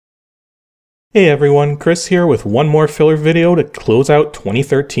Hey everyone, Chris here with one more filler video to close out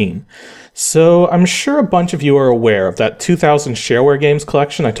 2013. So I'm sure a bunch of you are aware of that 2000 shareware games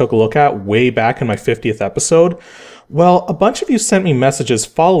collection I took a look at way back in my 50th episode. Well, a bunch of you sent me messages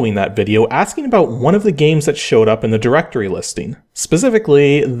following that video asking about one of the games that showed up in the directory listing,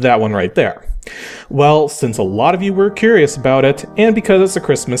 specifically that one right there. Well, since a lot of you were curious about it, and because it's the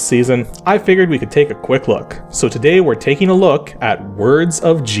Christmas season, I figured we could take a quick look. So today we're taking a look at Words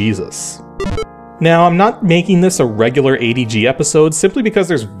of Jesus. Now, I'm not making this a regular ADG episode simply because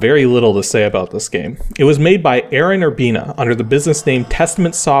there's very little to say about this game. It was made by Aaron Urbina under the business name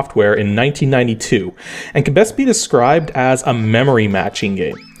Testament Software in 1992, and can best be described as a memory matching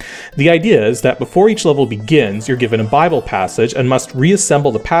game. The idea is that before each level begins, you're given a Bible passage and must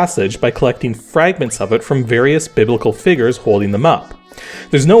reassemble the passage by collecting fragments of it from various biblical figures holding them up.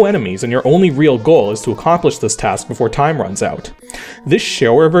 There's no enemies, and your only real goal is to accomplish this task before time runs out. This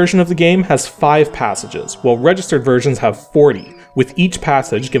shareware version of the game has 5 passages, while registered versions have 40, with each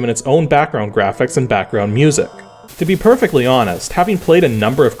passage given its own background graphics and background music. To be perfectly honest, having played a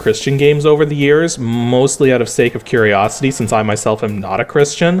number of Christian games over the years, mostly out of sake of curiosity since I myself am not a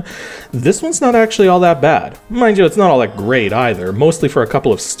Christian, this one's not actually all that bad. Mind you, it's not all that great either, mostly for a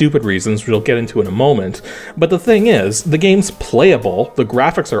couple of stupid reasons which we'll get into in a moment. But the thing is, the game's playable, the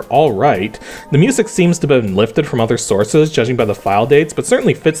graphics are alright, the music seems to have been lifted from other sources judging by the file dates, but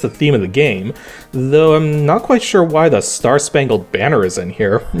certainly fits the theme of the game, though I'm not quite sure why the Star-Spangled Banner is in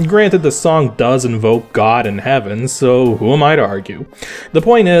here. Granted, the song does invoke God and heaven, so who am I to argue? The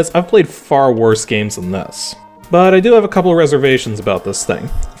point is, I've played far worse games than this. But I do have a couple of reservations about this thing.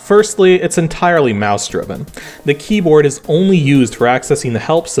 Firstly, it's entirely mouse-driven. The keyboard is only used for accessing the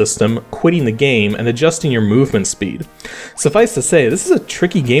help system, quitting the game, and adjusting your movement speed. Suffice to say, this is a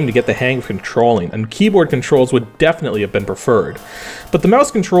tricky game to get the hang of controlling, and keyboard controls would definitely have been preferred. But the mouse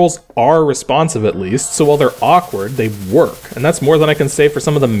controls are responsive at least, so while they're awkward, they work, and that's more than I can say for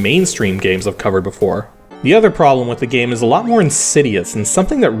some of the mainstream games I've covered before. The other problem with the game is a lot more insidious and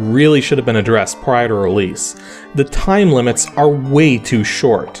something that really should have been addressed prior to release. The time limits are way too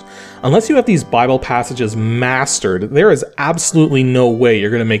short. Unless you have these Bible passages mastered, there is absolutely no way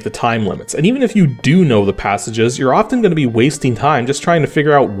you're going to make the time limits. And even if you do know the passages, you're often going to be wasting time just trying to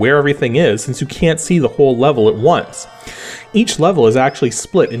figure out where everything is since you can't see the whole level at once. Each level is actually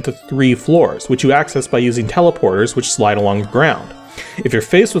split into 3 floors, which you access by using teleporters which slide along the ground. If you're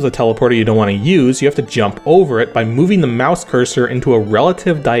faced with a teleporter you don't want to use, you have to jump over it by moving the mouse cursor into a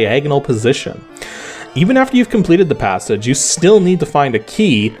relative diagonal position. Even after you've completed the passage, you still need to find a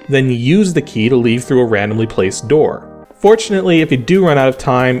key, then use the key to leave through a randomly placed door. Fortunately, if you do run out of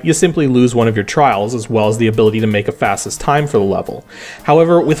time, you simply lose one of your trials as well as the ability to make a fastest time for the level.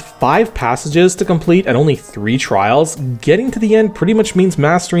 However, with 5 passages to complete and only 3 trials, getting to the end pretty much means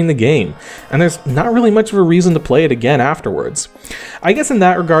mastering the game, and there's not really much of a reason to play it again afterwards. I guess in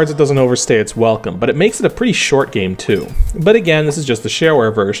that regards it doesn't overstay its welcome, but it makes it a pretty short game too. But again, this is just the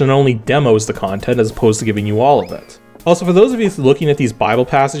shareware version and only demos the content as opposed to giving you all of it. Also, for those of you looking at these Bible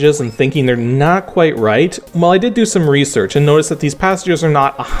passages and thinking they're not quite right, well, I did do some research and noticed that these passages are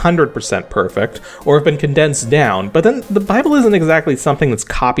not 100% perfect, or have been condensed down, but then the Bible isn't exactly something that's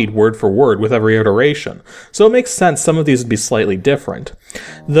copied word for word with every iteration, so it makes sense some of these would be slightly different.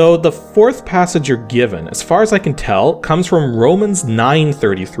 Though the 4th passage you're given, as far as I can tell, comes from Romans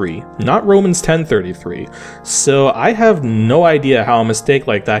 9:33, not Romans 10:33, so I have no idea how a mistake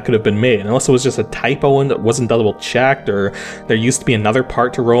like that could have been made, unless it was just a typo and it wasn't double checked, or there used to be another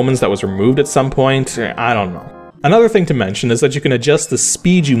part to Romans that was removed at some point. I don't know. Another thing to mention is that you can adjust the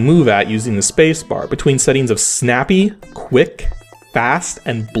speed you move at using the spacebar between settings of snappy, quick, fast,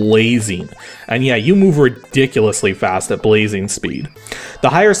 and blazing. And yeah, you move ridiculously fast at blazing speed. The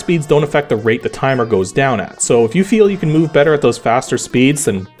higher speeds don't affect the rate the timer goes down at, so if you feel you can move better at those faster speeds,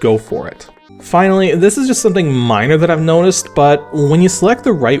 then go for it. Finally, this is just something minor that I've noticed, but when you select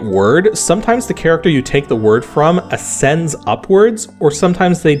the right word, sometimes the character you take the word from ascends upwards, or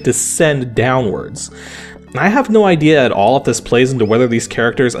sometimes they descend downwards. I have no idea at all if this plays into whether these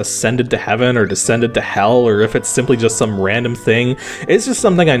characters ascended to heaven or descended to hell, or if it's simply just some random thing. It's just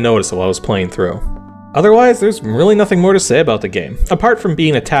something I noticed while I was playing through. Otherwise, there's really nothing more to say about the game. Apart from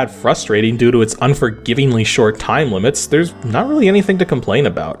being a tad frustrating due to its unforgivingly short time limits, there's not really anything to complain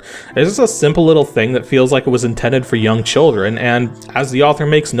about. It's just a simple little thing that feels like it was intended for young children, and, as the author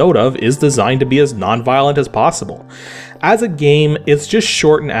makes note of, is designed to be as non-violent as possible. As a game, it's just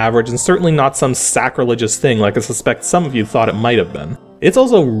short and average, and certainly not some sacrilegious thing like I suspect some of you thought it might have been. It's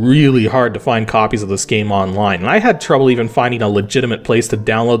also really hard to find copies of this game online, and I had trouble even finding a legitimate place to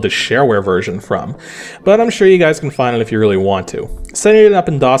download the shareware version from, but I'm sure you guys can find it if you really want to. Setting it up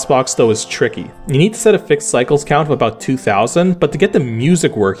in DOSBox though is tricky. You need to set a fixed cycles count of about 2000, but to get the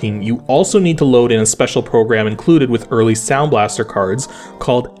music working, you also need to load in a special program included with early Sound Blaster cards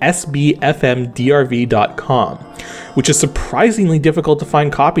called sbfmdrv.com, which is surprisingly difficult to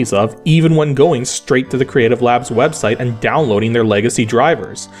find copies of even when going straight to the Creative Labs website and downloading their legacy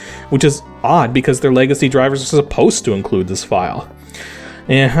drivers, which is odd because their legacy drivers are supposed to include this file.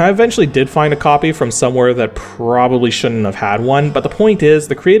 I eventually did find a copy from somewhere that probably shouldn't have had one, but the point is,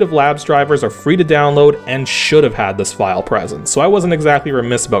 the Creative Labs drivers are free to download and should have had this file present, so I wasn't exactly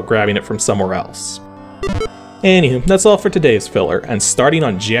remiss about grabbing it from somewhere else. Anywho, that's all for today's filler, and starting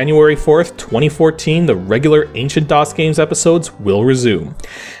on January 4th, 2014, the regular Ancient DOS Games episodes will resume.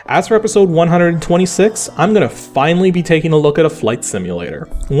 As for episode 126, I'm going to finally be taking a look at a flight simulator,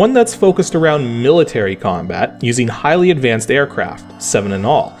 one that's focused around military combat using highly advanced aircraft, 7 in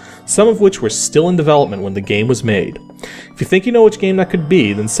all, some of which were still in development when the game was made. If you think you know which game that could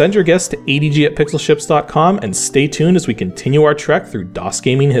be, then send your guess to adg@pixelships.com and stay tuned as we continue our trek through DOS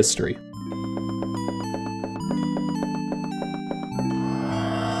gaming history.